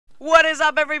What is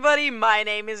up, everybody? My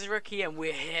name is Rookie, and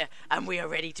we're here, and we are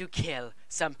ready to kill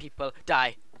some people.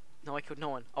 Die. No, I killed no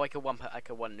one. Oh, I killed one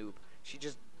noob. She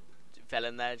just fell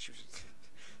in there. And she was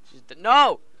just,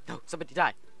 no! No, somebody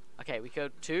die. Okay, we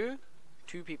killed two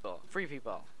people. 3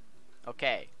 people.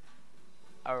 Okay.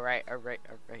 Alright.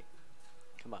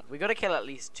 Come on. We gotta kill at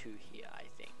least 2 here, I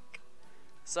think.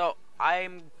 So,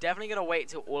 I'm definitely gonna wait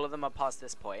till all of them are past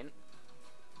this point.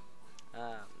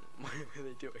 What are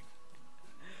they doing?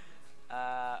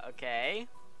 Okay.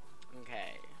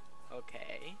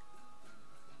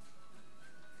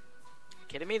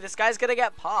 Kidding me? This guy's gonna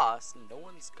get past. No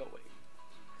one's going.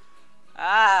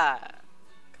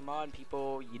 Come on,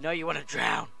 people. You know you want to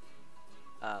drown.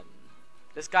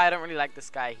 This guy, I don't really like this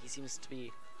guy. He seems to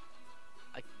be...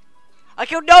 I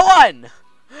killed no one!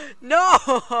 No!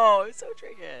 I'm so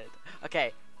triggered.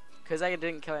 Okay. Because I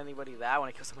didn't kill anybody there, I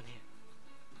want to kill someone here.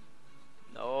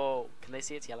 No. Can they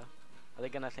see it's yellow? Are they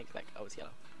gonna think like, oh, it's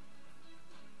yellow?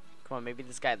 Come on, maybe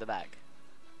this guy at the back.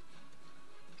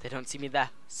 They don't see me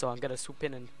there, so I'm gonna swoop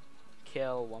in and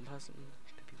kill 1 person,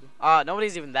 2 people. Ah,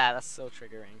 nobody's even there. That's so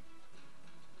triggering.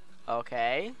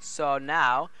 Okay, so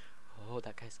now, oh,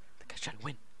 that guy's trying to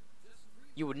win.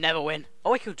 You would never win.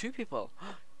 Oh, I killed 2 people.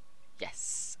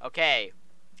 Yes. Okay.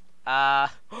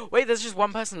 Wait, there's just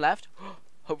 1 person left.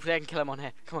 Hopefully I can kill him on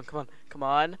here. Come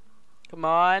on.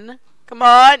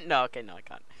 No, okay, no, I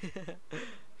can't.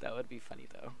 That would be funny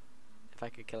though, if I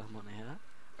could kill him on here.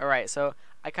 Alright, so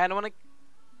I kind of want to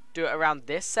do it around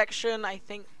this section, I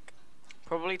think.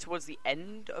 Probably towards the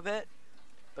end of it.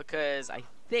 Because I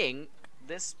think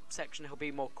this section he'll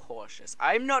be more cautious.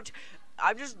 I'm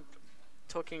just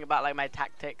talking about like my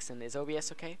tactics, and is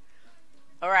OBS okay?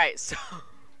 Alright, so...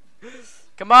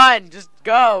 Come on, just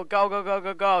go.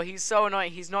 He's so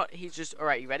annoying. He's just...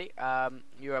 Alright, you ready?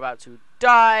 You're about to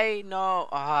die. No.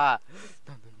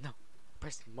 No.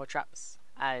 Press more traps.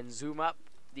 And zoom up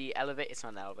the elevator. It's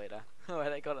not an elevator. Oh,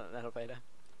 they got an elevator.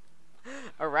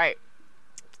 Alright.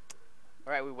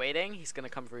 Alright, we're waiting. He's gonna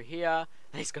come through here.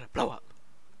 And he's gonna blow up.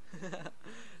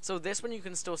 So this one you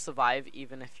can still survive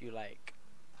even if you, like...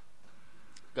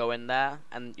 go in there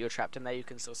and you're trapped in there, you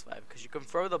can still survive. Because you can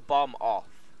throw the bomb off.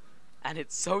 And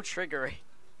it's so triggering.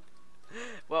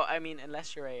 Well, I mean,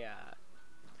 unless you're a...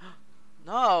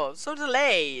 No, so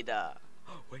delayed.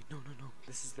 Wait, no.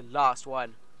 This is the last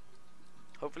one.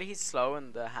 Hopefully he's slow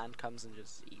and the hand comes and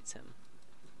just eats him.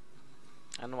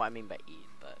 I don't know what I mean by eat,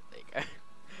 but there you go.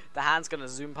 The hand's gonna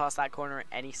zoom past that corner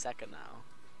any second now.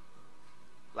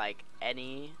 Like,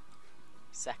 any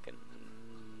second.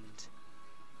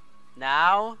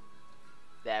 Now,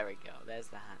 there we go. There's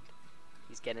the hand.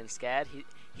 He's getting scared.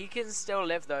 He can still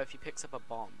live though if he picks up a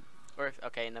bomb. Or if,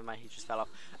 okay, never mind, he just fell off.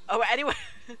 Oh, anyway,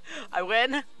 I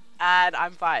win and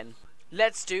I'm fine.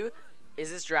 Let's do.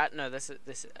 Is this drat? No, this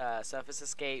surface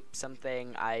escape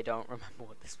something. I don't remember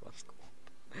what this one's called.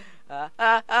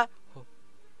 Oh.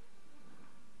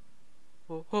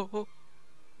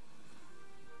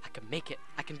 I can make it.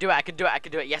 I can do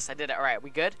it. Yes, I did it. All right, we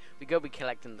good. We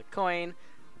collecting the coin.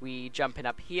 We jumping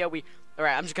up here.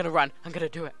 Alright, I'm just gonna run. I'm gonna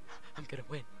do it. I'm gonna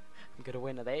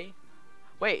win. Are they?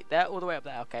 Wait, they're all the way up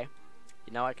there. Okay.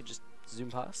 You know, I could just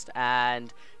zoom past.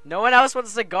 And no one else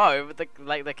wants to go. But the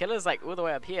killer's like all the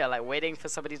way up here, like waiting for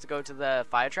somebody to go to the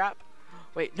fire trap.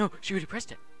 Wait, no, she already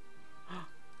pressed it.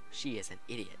 She is an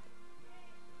idiot.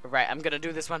 Alright, I'm gonna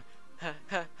do this one.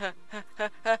 I'm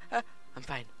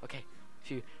fine. Okay.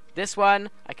 Phew. This one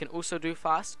I can also do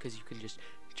fast because you can just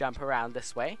jump around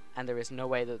this way, and there is no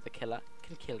way that the killer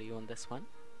can kill you on this one.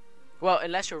 Well,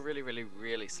 unless you're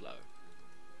really slow.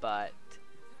 But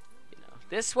you know,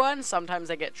 this one sometimes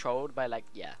I get trolled by like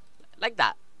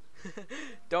that.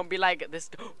 Don't be like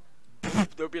this.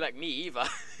 Don't be like me either.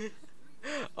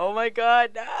 Oh my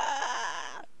god.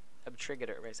 I'm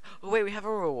triggered at race. Oh wait, we have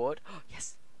a reward.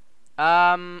 Yes.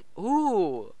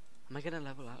 Ooh. Am I gonna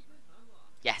level up?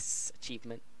 Yes.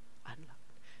 Achievement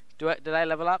unlocked. Did I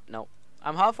level up? No.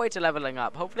 I'm halfway to leveling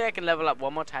up. Hopefully I can level up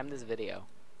one more time this video.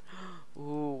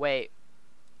 Ooh, wait.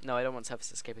 No, I don't want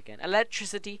surface escape again.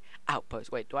 Electricity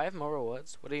outpost. Wait, do I have more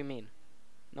rewards? What do you mean?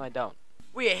 No, I don't.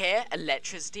 We are here,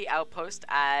 electricity outpost,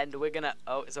 and we're gonna...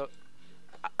 Oh, so...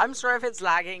 I'm sorry if it's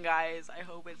lagging, guys. I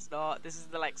hope it's not. This is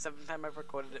the, 7th time I've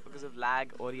recorded it because of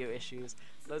lag, audio issues,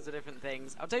 loads of different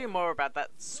things. I'll tell you more about that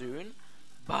soon.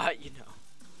 But, you know.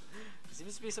 There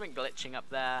seems to be something glitching up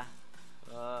there.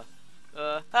 Whoa!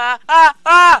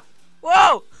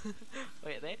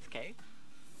 Wait, are they AFK?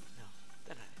 No,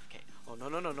 they're not AFK. Oh, no,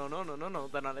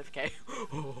 they're not AFK.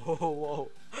 Whoa.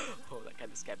 Oh, that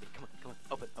kind of scared me. Come on,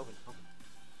 open.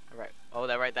 Alright, oh,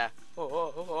 they're right there.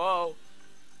 Oh.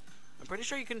 I'm pretty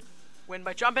sure you can win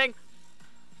by jumping.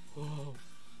 Oh.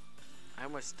 I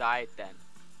almost died then.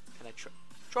 Can I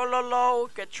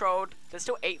trollolo get trolled? There's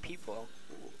still 8 people.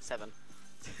 Ooh, 7.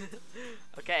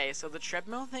 Okay, so the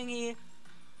treadmill thingy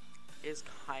is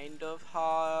kind of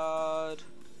hard.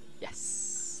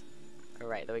 Yes.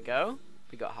 Alright, there we go.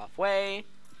 We got halfway.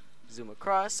 Zoom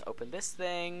across, open this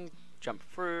thing, jump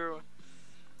through.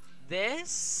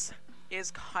 This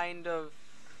is kind of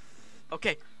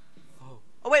okay. Oh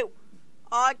wait.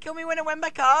 Kill me when it went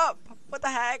back up. What the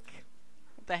heck?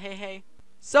 What the hey.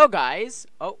 So guys,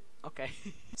 oh, okay.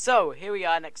 So here we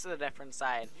are next to the Deathrun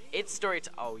side. It's story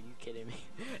time. Oh, you kidding me?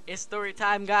 It's story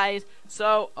time, guys.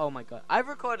 So, oh my god, I've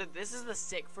recorded. This is the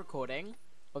 6th recording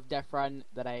of Deathrun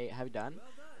that I have done.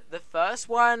 The first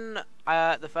one,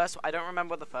 I don't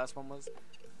remember what the first one was.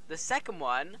 The second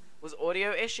one was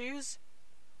audio issues.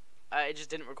 It just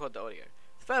didn't record the audio.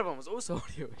 The third one was also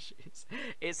audio issues.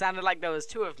 It sounded like there was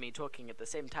 2 of me talking at the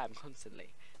same time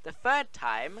constantly. The third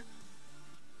time,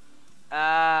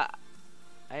 I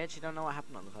actually don't know what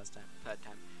happened on the third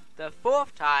time. The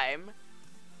 4th time,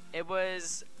 it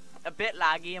was a bit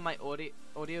laggy and my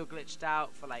audio glitched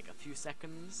out for like a few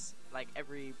seconds, like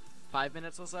every 5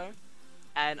 minutes or so.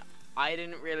 And I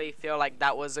didn't really feel like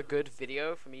that was a good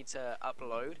video for me to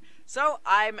upload. So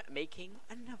I'm making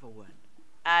another one.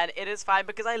 And it is fine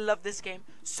because I love this game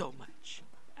so much.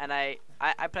 And I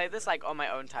play this like on my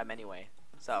own time anyway.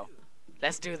 So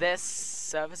let's do this.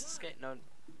 Service escape. No.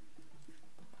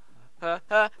 No!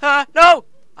 Oh,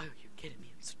 you kidding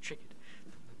me? I'm so triggered.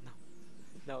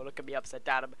 No, look at me upside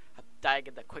down. I'm dying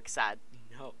in the quicksand.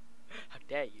 No. How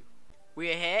dare you?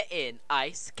 We are here in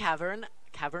Ice Cavern.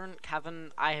 Cavern.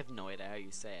 I have no idea how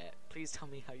you say it. Please tell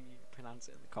me how you pronounce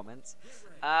it in the comments.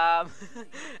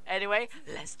 Anyway,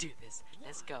 let's do this.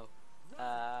 Let's go.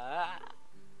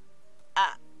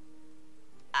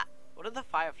 What do the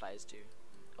fireflies do?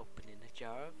 Opening a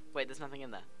jar of... Wait, there's nothing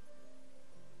in there.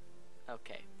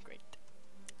 Okay, great.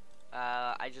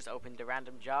 I just opened a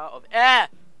random jar of air!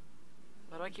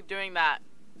 Why do I keep doing that?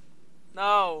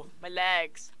 No, my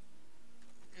legs.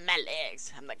 My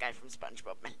legs. I'm that guy from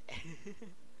SpongeBob. My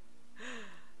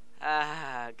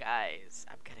guys,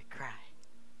 I'm gonna cry.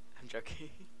 I'm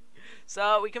joking.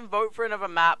 So we can vote for another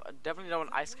map. I definitely don't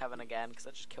want Ice Cavern again because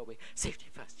that just killed me. Safety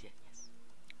first, yeah, yes.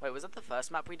 Wait, was that the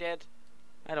first map we did?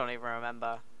 I don't even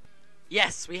remember.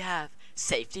 Yes, we have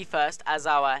safety first as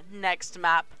our next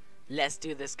map. Let's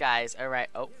do this, guys. All right.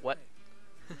 Oh, what?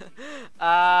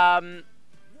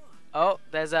 Oh,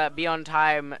 there's a be on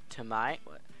time to my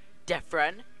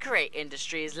Deathrun. Great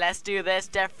Industries. Let's do this,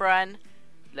 Deathrun.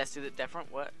 Let's do the Deathrun.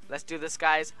 What? Let's do this,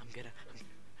 guys. I'm gonna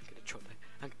troll her.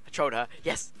 I trolled her.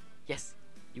 Yes.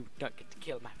 You don't get to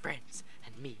kill my friends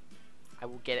and me. I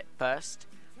will get it first.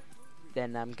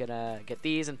 Then I'm gonna get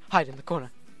these and hide in the corner.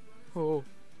 Oh.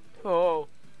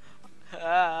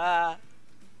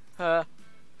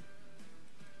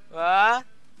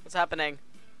 What's happening?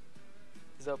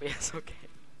 Is OBS okay?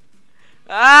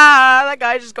 That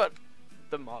guy just got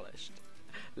demolished.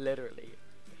 Literally.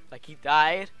 Like he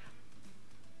died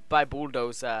by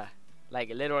bulldozer. Like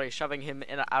literally shoving him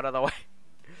out of the way.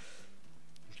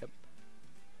 Jump.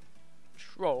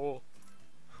 Troll.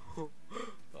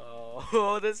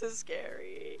 Oh, this is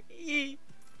scary.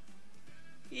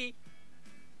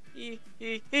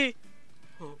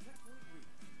 Oh.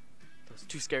 That was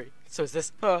too scary. So is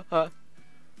this.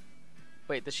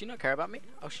 Wait, does she not care about me?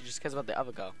 Oh, she just cares about the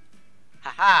other girl.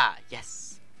 Haha,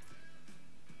 yes.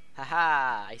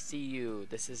 Haha, I see you.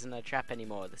 This isn't a trap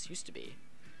anymore. This used to be.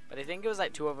 But I think it was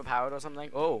like too overpowered or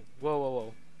something. Oh,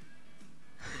 whoa.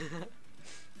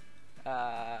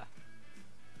 Don't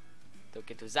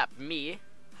get to zap me.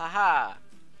 Haha.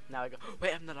 Now I go.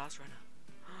 Wait, I'm the last runner.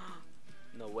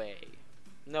 No way.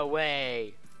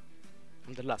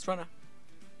 I'm the last runner.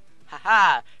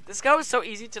 Haha. This guy was so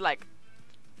easy to like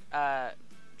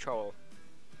troll.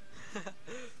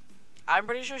 I'm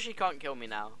pretty sure she can't kill me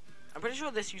now. I'm pretty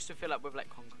sure this used to fill up with like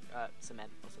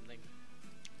cement or something.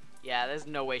 Yeah, there's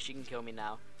no way she can kill me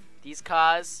now. These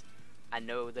cars, I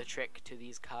know the trick to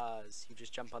these cars. You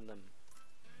just jump on them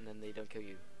and then they don't kill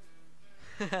you.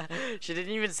 She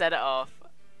didn't even set it off.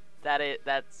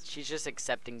 That's she's just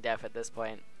accepting death at this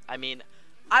point. I mean,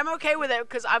 I'm okay with it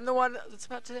because I'm the one that's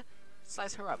about to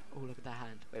slice her up. Oh, look at that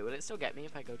hand. Wait, will it still get me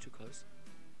if I go too close?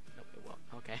 Nope, it won't.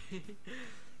 Okay.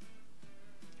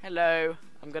 Hello.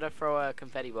 I'm gonna throw a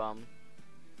confetti bomb.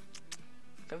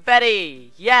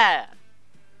 Confetti! Yeah!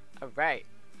 Alright.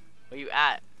 Where you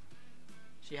at?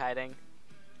 She hiding.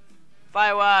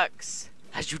 Fireworks!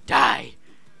 As you die!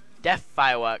 Death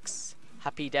fireworks.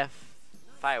 Happy Death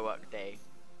Firework Day.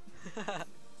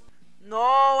 No,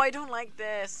 I don't like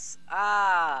this.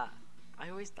 I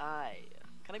always die.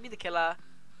 Can I be the killer?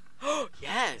 Oh,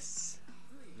 yes!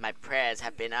 My prayers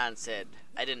have been answered.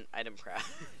 I didn't pray.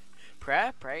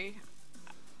 Pray?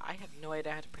 I have no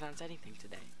idea how to pronounce anything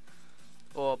today.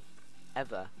 Or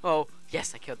ever. Oh,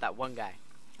 yes, I killed that one guy.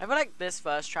 I feel like this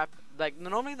first trap, like,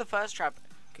 normally the first trap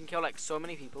can kill, like, so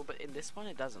many people, but in this one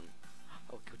it doesn't.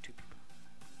 Oh, it killed 2 people.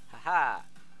 Haha.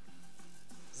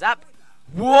 Zap.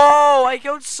 Whoa, I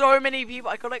killed so many people.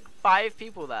 I killed, like, 5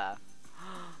 people there.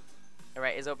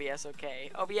 Alright, is OBS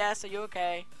okay? OBS, are you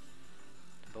okay?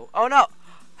 Oh, no.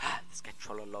 This guy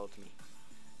trollololed me.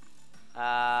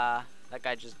 That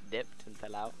guy just dipped and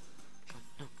fell out.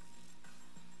 No.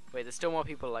 Wait, there's still more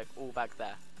people, like, all back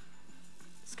there.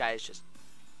 This guy is just...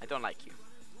 I don't like you.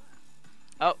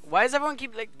 Oh, why does everyone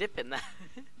keep, like, dipping there?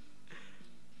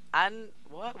 And,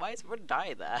 what? Why is everyone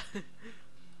die there?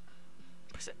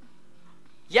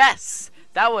 Yes!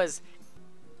 That was...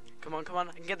 Come on,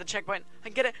 I can get the checkpoint. I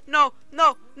can get it. No!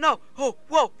 Oh,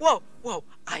 whoa.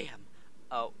 I am...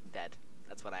 Oh, dead.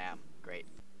 That's what I am. Great.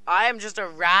 I am just a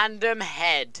random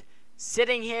head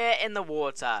sitting here in the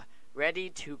water, ready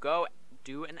to go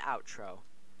do an outro.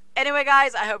 Anyway,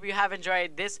 guys, I hope you have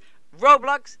enjoyed this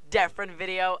Roblox Deathrun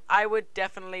video. I would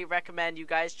definitely recommend you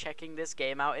guys checking this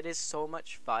game out. It is so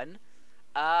much fun.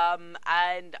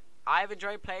 And I've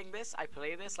enjoyed playing this. I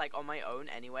play this like on my own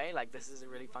anyway. Like, this is a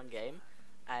really fun game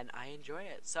and I enjoy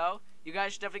it. So you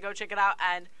guys should definitely go check it out,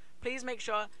 and please make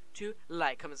sure to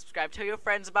like, comment, subscribe, tell your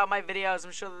friends about my videos.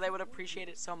 I'm sure that they would appreciate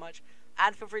it so much.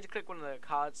 And feel free to click one of the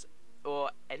cards or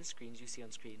end screens you see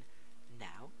on screen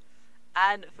now.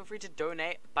 And feel free to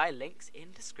donate by links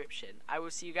in description. I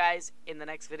will see you guys in the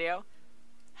next video.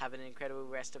 Have an incredible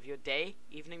rest of your day,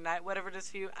 evening, night, whatever it is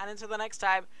for you. And until the next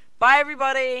time, bye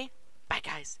everybody. Bye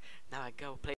guys. Now I go play.